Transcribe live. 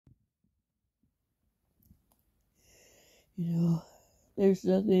You know, there's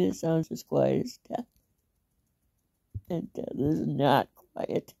nothing that sounds as quiet as death. And death is not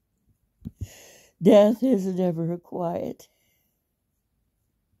quiet. Death is never quiet.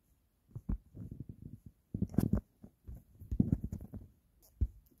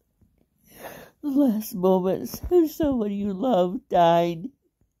 The last moments of someone you love died.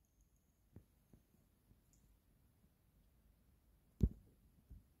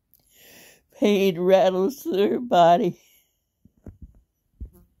 Pain rattles through their body.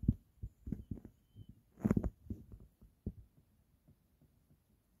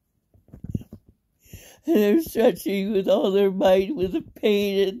 And they're stretching with all their might with the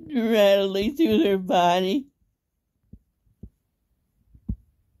pain and rattling through their body.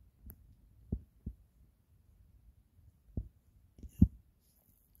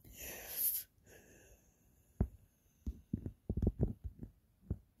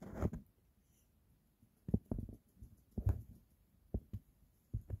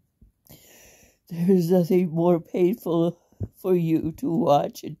 There is nothing more painful for you to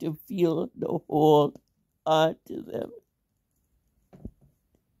watch and to feel and to hold on to them.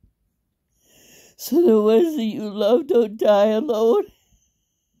 So the ones that you love don't die alone.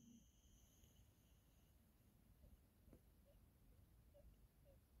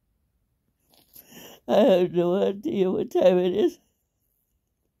 I have no idea what time it is.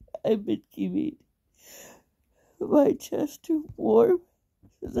 I've been keeping my chest too warm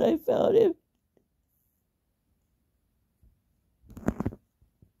since I found him.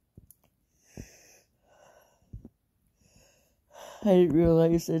 I didn't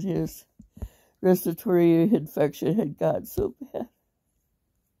realize that his respiratory infection had gotten so bad.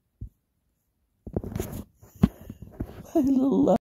 My little